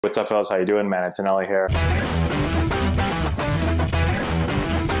What's up, fellas? How you doing, man? Antonelli here.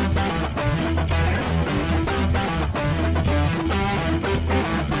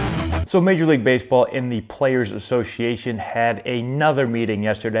 So Major League Baseball and the Players Association had another meeting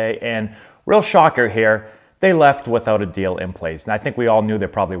yesterday, and real shocker here, they left without a deal in place. And I think we all knew there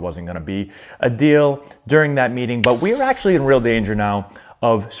probably wasn't going to be a deal during that meeting, but we are actually in real danger now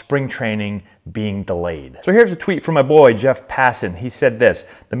of spring training being delayed. So here's a tweet from my boy, Jeff Passan. He said this: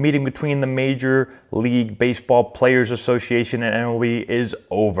 the meeting between the Major League Baseball Players Association and MLB is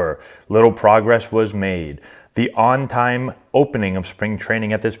over. Little progress was made. The on-time opening of spring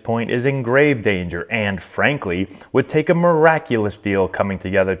training at this point is in grave danger and, frankly, would take a miraculous deal coming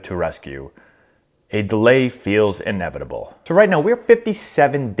together to rescue. A delay feels inevitable. So right now, we're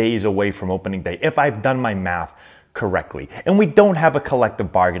 57 days away from opening day, if I've done my math correctly. And we don't have a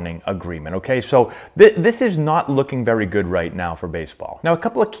collective bargaining agreement, okay? So this is not looking very good right now for baseball. Now, a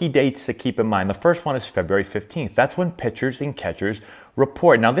couple of key dates to keep in mind. The first one is February 15th. That's when pitchers and catchers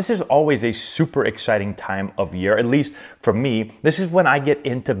report. Now, this is always a super exciting time of year, at least for me. This is when I get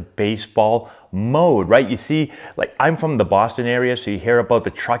into baseball mode, right? You see, like, I'm from the Boston area, so you hear about the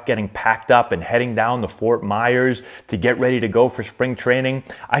truck getting packed up and heading down to Fort Myers to get ready to go for spring training.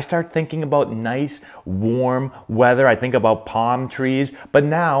 I start thinking about nice, warm weather. I think about palm trees, but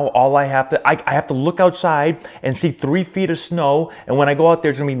now all I have to look outside and see 3 feet of snow, and when I go out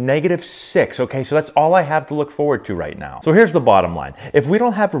there, it's gonna be -6, okay? So that's all I have to look forward to right now. So here's the bottom line. If we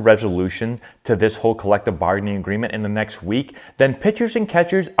don't have a resolution to this whole collective bargaining agreement in the next week, then pitchers and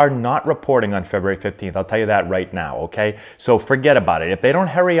catchers are not reporting on February 15th. I'll tell you that right now, okay? So forget about it. If they don't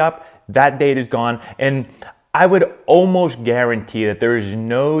hurry up, that date is gone. And I would almost guarantee that there is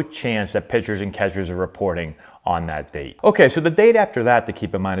no chance that pitchers and catchers are reporting on that date. Okay, so the date after that to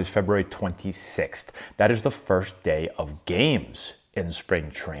keep in mind is February 26th. That is the first day of games in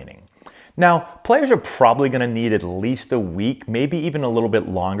spring training. Now, players are probably going to need at least a week, maybe even a little bit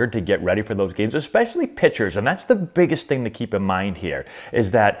longer to get ready for those games, especially pitchers. And that's the biggest thing to keep in mind here,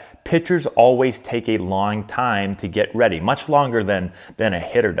 is that pitchers always take a long time to get ready, much longer than a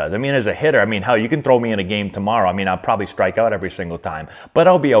hitter does. I mean, as a hitter, hell, you can throw me in a game tomorrow. I'll probably strike out every single time, but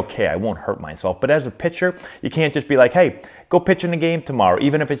I'll be okay. I won't hurt myself. But as a pitcher, you can't just be like, hey, go pitch in a game tomorrow,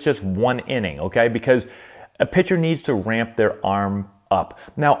 even if it's just 1 inning, okay? Because a pitcher needs to ramp their arm up.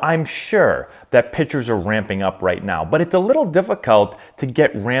 Now, I'm sure that pitchers are ramping up right now, but it's a little difficult to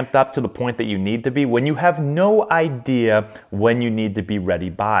get ramped up to the point that you need to be when you have no idea when you need to be ready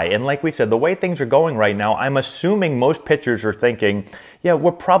by. And like we said, the way things are going right now, I'm assuming most pitchers are thinking, yeah,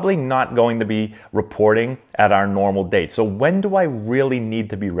 we're probably not going to be reporting at our normal date. So when do I really need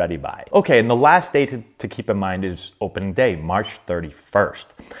to be ready by? Okay, and the last date to keep in mind is opening day, March 31st.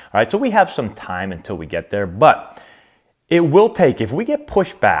 All right, so we have some time until we get there, but it will take, if we get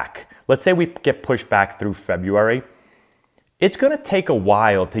pushed back, let's say we get pushed back through February, it's going to take a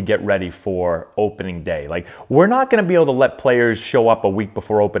while to get ready for opening day. Like, we're not going to be able to let players show up a week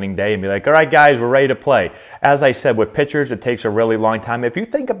before opening day and be like, all right, guys, we're ready to play. As I said, with pitchers, it takes a really long time. If you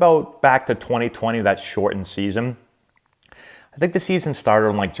think about back to 2020, that shortened season, I think the season started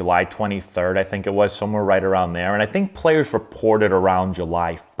on like July 23rd, I think it was, somewhere right around there. And I think players reported around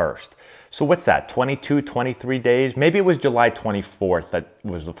July 1st. So what's that, 22, 23 days? Maybe it was July 24th that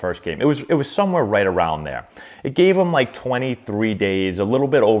was the first game. It was somewhere right around there. It gave them like 23 days, a little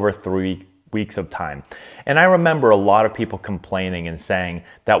bit over 3 weeks of time. And I remember a lot of people complaining and saying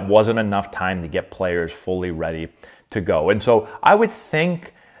that wasn't enough time to get players fully ready to go. And so I would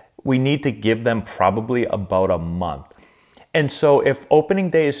think we need to give them probably about a month. And so if opening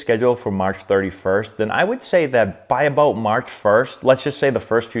day is scheduled for March 31st, then I would say that by about March 1st, let's just say the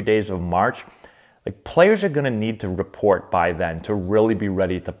first few days of March, like, players are going to need to report by then to really be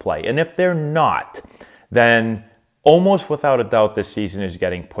ready to play. And if they're not, then almost without a doubt this season is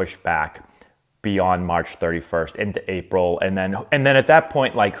getting pushed back beyond March 31st into April. And then at that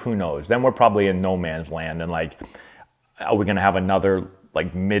point, like, who knows? Then we're probably in no man's land, and like, are we going to have another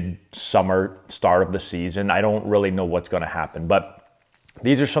like mid-summer start of the season? I don't really know what's going to happen, but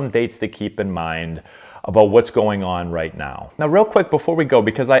these are some dates to keep in mind about what's going on right now. Now, real quick before we go,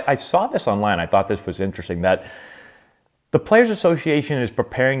 because I saw this online, I thought this was interesting, that the Players Association is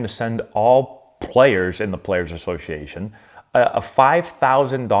preparing to send all players in the Players Association a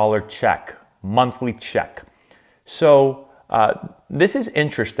 $5,000 check, monthly check. So this is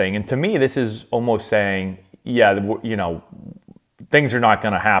interesting, and to me, this is almost saying, yeah, you know, things are not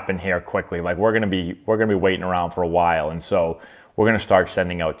going to happen here quickly. Like, we're going to be waiting around for a while, and so we're going to start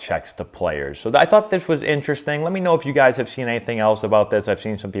sending out checks to players. So I thought this was interesting. Let me know if you guys have seen anything else about this. I've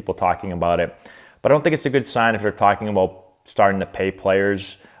seen some people talking about it, but I don't think it's a good sign if they're talking about starting to pay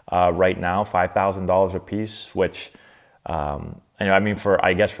players right now, $5,000 a piece, which, I mean,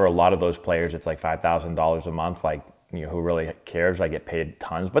 I guess for a lot of those players, it's like $5,000 a month. Like, who really cares? I get paid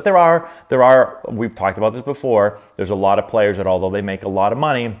tons. But there are, we've talked about this before, there's a lot of players that although they make a lot of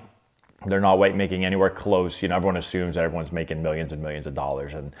money, they're not making anywhere close. Everyone assumes that everyone's making millions and millions of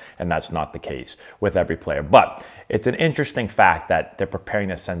dollars, and that's not the case with every player. But it's an interesting fact that they're preparing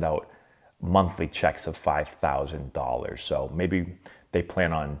to send out monthly checks of $5,000. So maybe they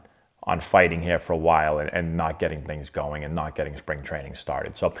plan on fighting here for a while and not getting things going and not getting spring training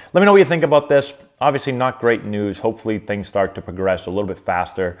started. So let me know what you think about this. Obviously not great news. Hopefully things start to progress a little bit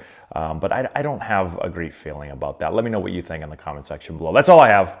faster, but I don't have a great feeling about that. Let me know what you think in the comment section below. That's all I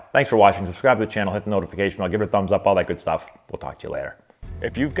have. Thanks for watching. Subscribe to the channel, hit the notification bell, give it a thumbs up, all that good stuff. We'll talk to you later.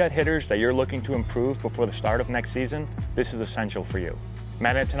 If you've got hitters that you're looking to improve before the start of next season, this is essential for you.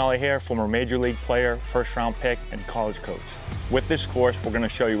 Matt Antonelli here, former Major League player, first-round pick, and college coach. With this course, we're going to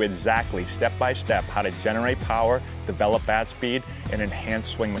show you exactly, step-by-step, how to generate power, develop bat speed, and enhance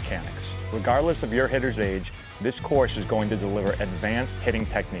swing mechanics. Regardless of your hitter's age, this course is going to deliver advanced hitting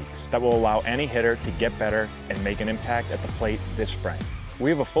techniques that will allow any hitter to get better and make an impact at the plate this spring. We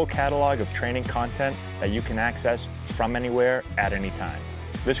have a full catalog of training content that you can access from anywhere at any time.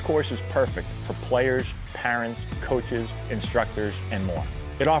 This course is perfect for players, parents, coaches, instructors, and more.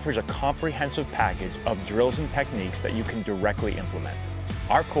 It offers a comprehensive package of drills and techniques that you can directly implement.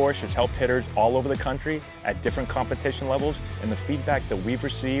 Our course has helped hitters all over the country at different competition levels, and the feedback that we've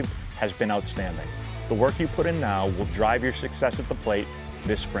received has been outstanding. The work you put in now will drive your success at the plate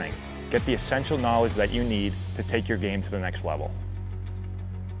this spring. Get the essential knowledge that you need to take your game to the next level.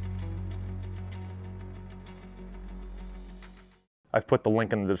 I've put the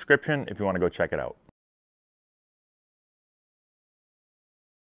link in the description if you want to go check it out.